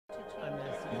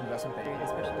investment banking.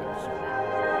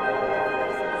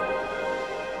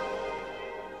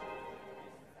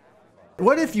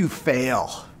 What if you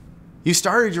fail? You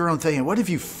started your own thing, and what if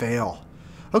you fail?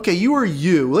 Okay, you are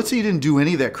you. Let's say you didn't do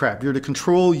any of that crap. You're to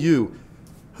control you.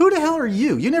 Who the hell are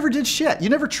you? You never did shit. You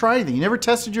never tried anything. You never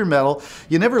tested your metal.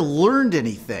 You never learned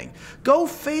anything. Go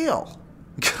fail.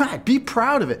 God, be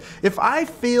proud of it. If I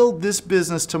failed this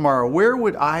business tomorrow, where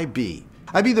would I be?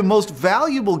 I'd be the most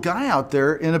valuable guy out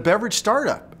there in a beverage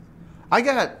startup. I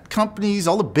got companies,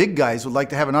 all the big guys would like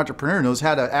to have an entrepreneur who knows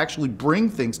how to actually bring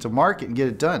things to market and get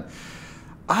it done.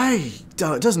 It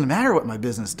doesn't matter what my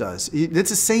business does. It's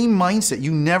the same mindset.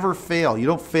 You never fail. You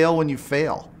don't fail when you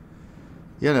fail.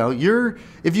 You know,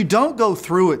 if you don't go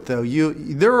through it though,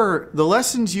 there are the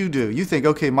lessons you do. You think,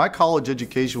 okay, my college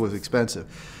education was expensive.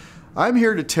 I'm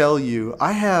here to tell you,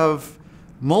 I have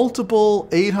multiple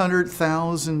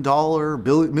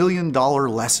 $800,000, million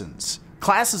lessons.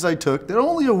 Classes I took that are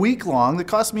only a week long that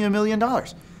cost me $1 million.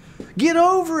 Get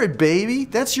over it, baby.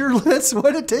 That's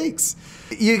what it takes.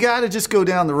 You got to just go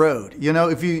down the road. You know,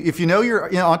 if you know your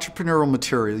entrepreneurial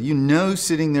material, you know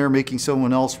sitting there making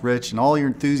someone else rich and all your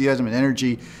enthusiasm and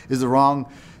energy is the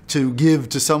wrong to give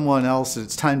to someone else, and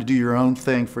it's time to do your own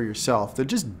thing for yourself. Then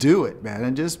just do it, man,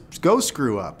 and just go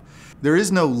screw up. There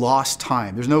is no lost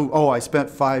time. There's no, oh, I spent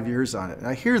 5 years on it. And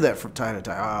I hear that from time to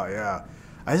time. Oh, yeah.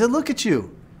 I said, look at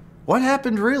you. What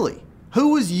happened really? Who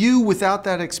was you without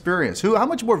that experience? How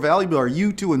much more valuable are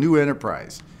you to a new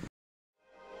enterprise?